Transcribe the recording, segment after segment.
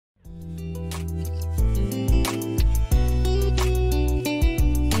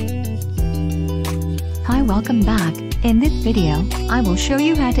Hi, welcome back. In this video, I will show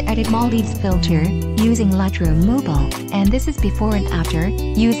you how to edit Maldives filter using Lightroom mobile, and this is before and after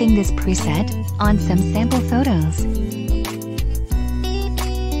using this preset on some sample photos.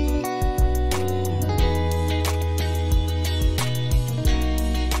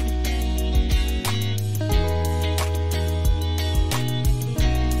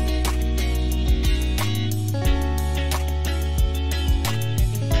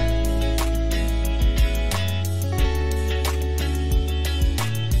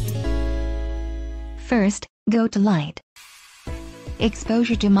 First, go to Light.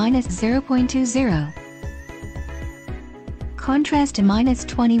 Exposure to -0.20. Contrast to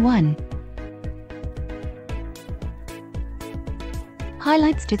 -21.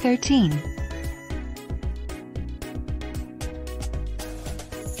 Highlights to 13.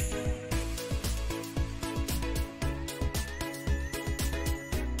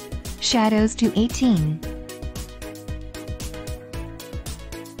 Shadows to 18.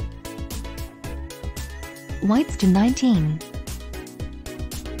 Whites to 19.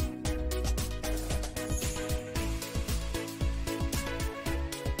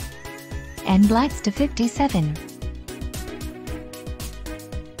 And blacks to 57.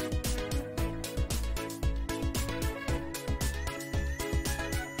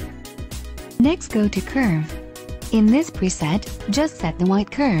 Next, go to Curve. In this preset, just set the white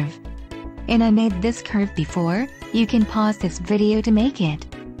curve. And I made this curve before. You can pause this video to make it.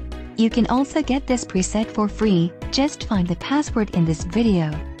 You can also get this preset for free, just find the password in this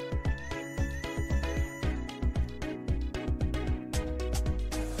video.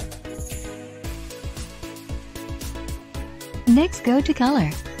 Next, go to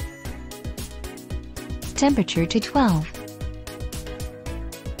Color. Temperature to 12.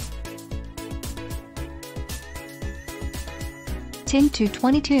 Tint to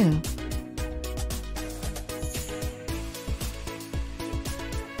 22.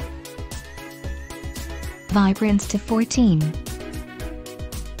 Vibrance to 14.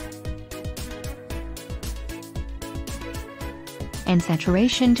 And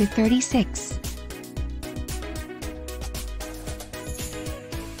saturation to 36.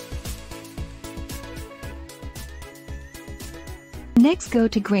 Next, go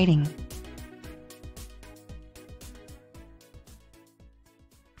to Grading.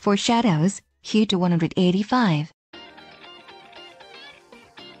 For shadows, hue to 185.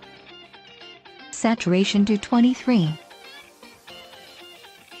 Saturation to 23.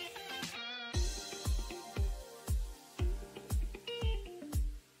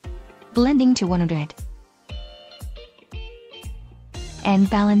 Blending to 100. And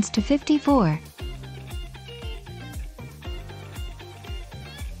balance to 54.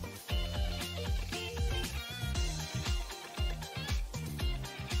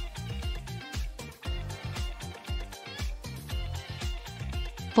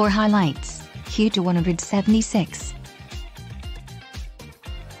 For highlights, hue to 176.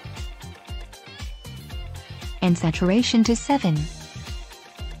 And saturation to 7.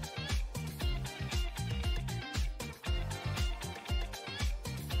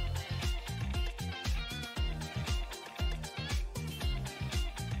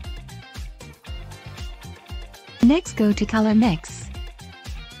 Next, go to Color Mix.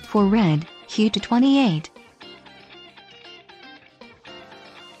 For red, hue to 28.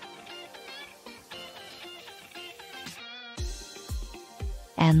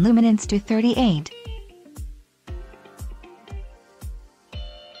 And luminance to 38.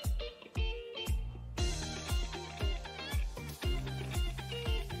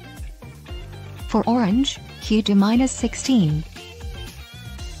 For orange, hue to -16.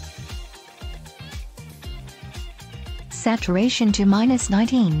 Saturation to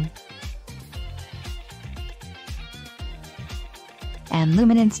 -19. And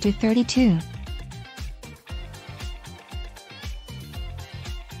luminance to 32.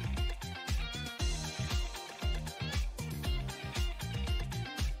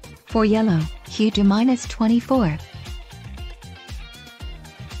 For yellow, hue to -24.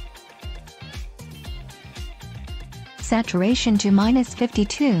 Saturation to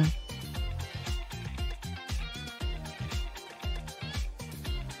 -52.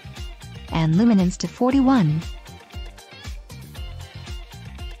 And luminance to 41.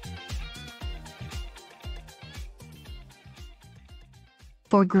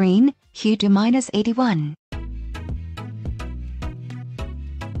 For green, hue to -81.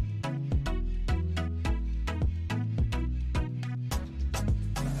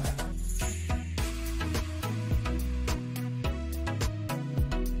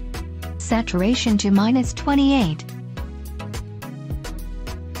 Saturation to -28.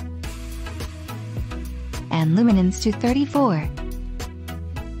 and luminance to 34.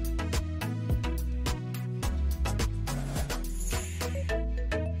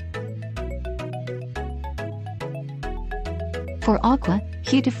 For aqua,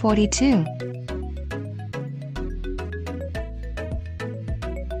 hue to 42.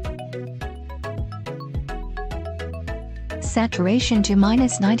 Saturation to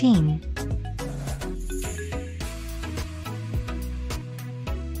 -19.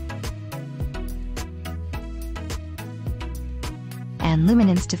 And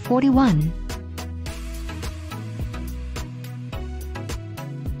luminance to 41.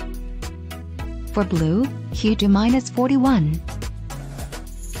 For blue, hue to -41.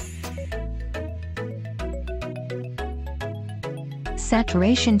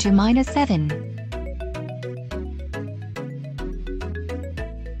 Saturation to -7.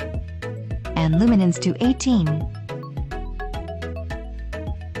 And luminance to 18.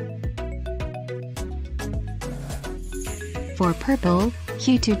 For purple,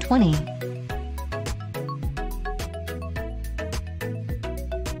 hue to 20.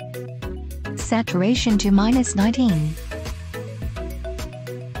 Saturation to -19.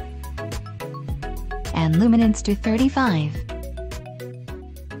 And luminance to 35.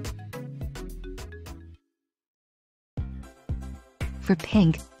 For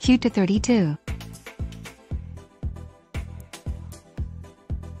pink, hue to 32.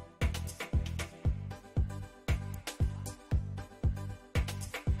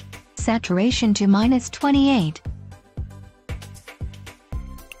 Saturation to -28.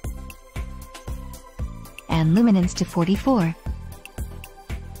 And luminance to 44.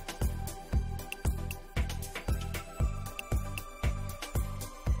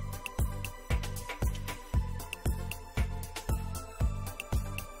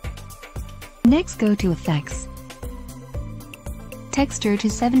 Next, go to Effects. Texture to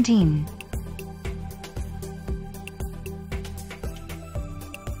 17.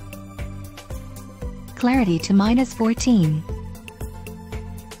 Clarity to -14.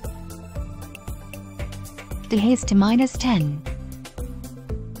 Dehaze to -10.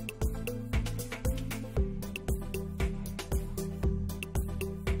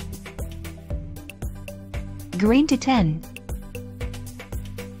 Grain to 10.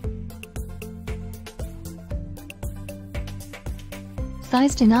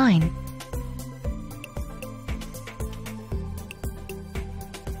 Size to 9.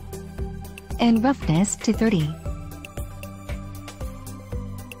 And roughness to 30.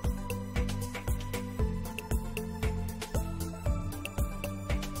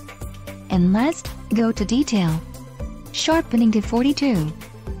 And last, go to detail. Sharpening to 42.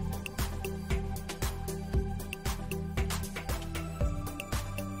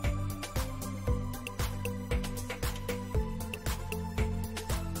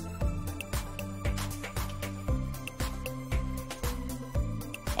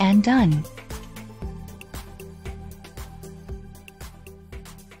 And done.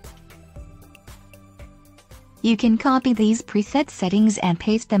 You can copy these preset settings and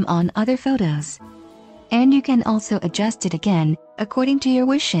paste them on other photos. And you can also adjust it again, according to your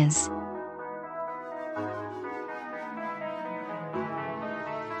wishes.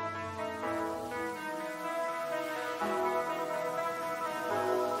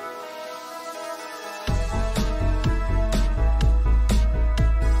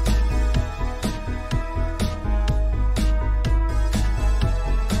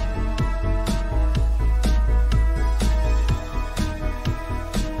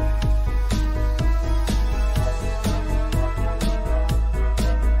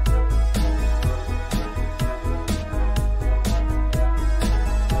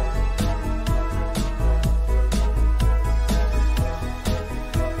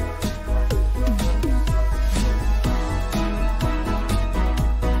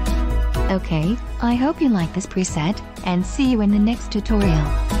 Okay, I hope you like this preset, and see you in the next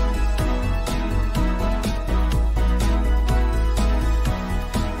tutorial.